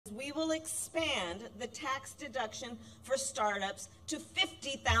we will expand the tax deduction for startups to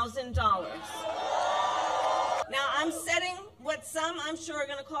 $50,000. Now, I'm setting what some, I'm sure, are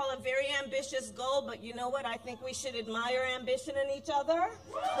going to call a very ambitious goal, but you know what? I think we should admire ambition in each other.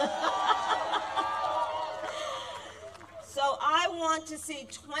 So I want to see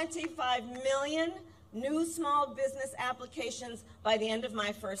 25 million new small business applications by the end of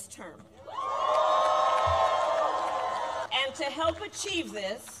my first term. And to help achieve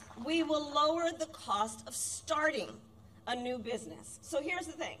this, we will lower the cost of starting a new business. So here's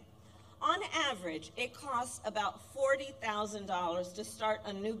the thing. On average, it costs about $40,000 to start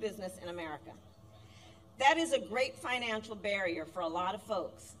a new business in America. That is a great financial barrier for a lot of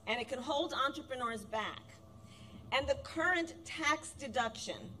folks, and it can hold entrepreneurs back. And the current tax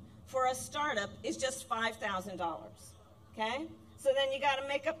deduction for a startup is just $5,000, okay? So then you got to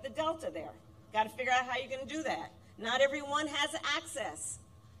make up the delta there. Got to figure out how you're going to do that. Not everyone has access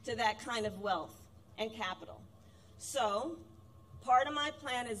to that kind of wealth and capital. So part of my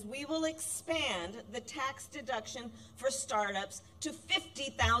plan is we will expand the tax deduction for startups to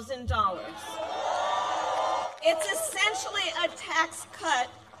 $50,000. It's essentially a tax cut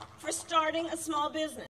for starting a small business.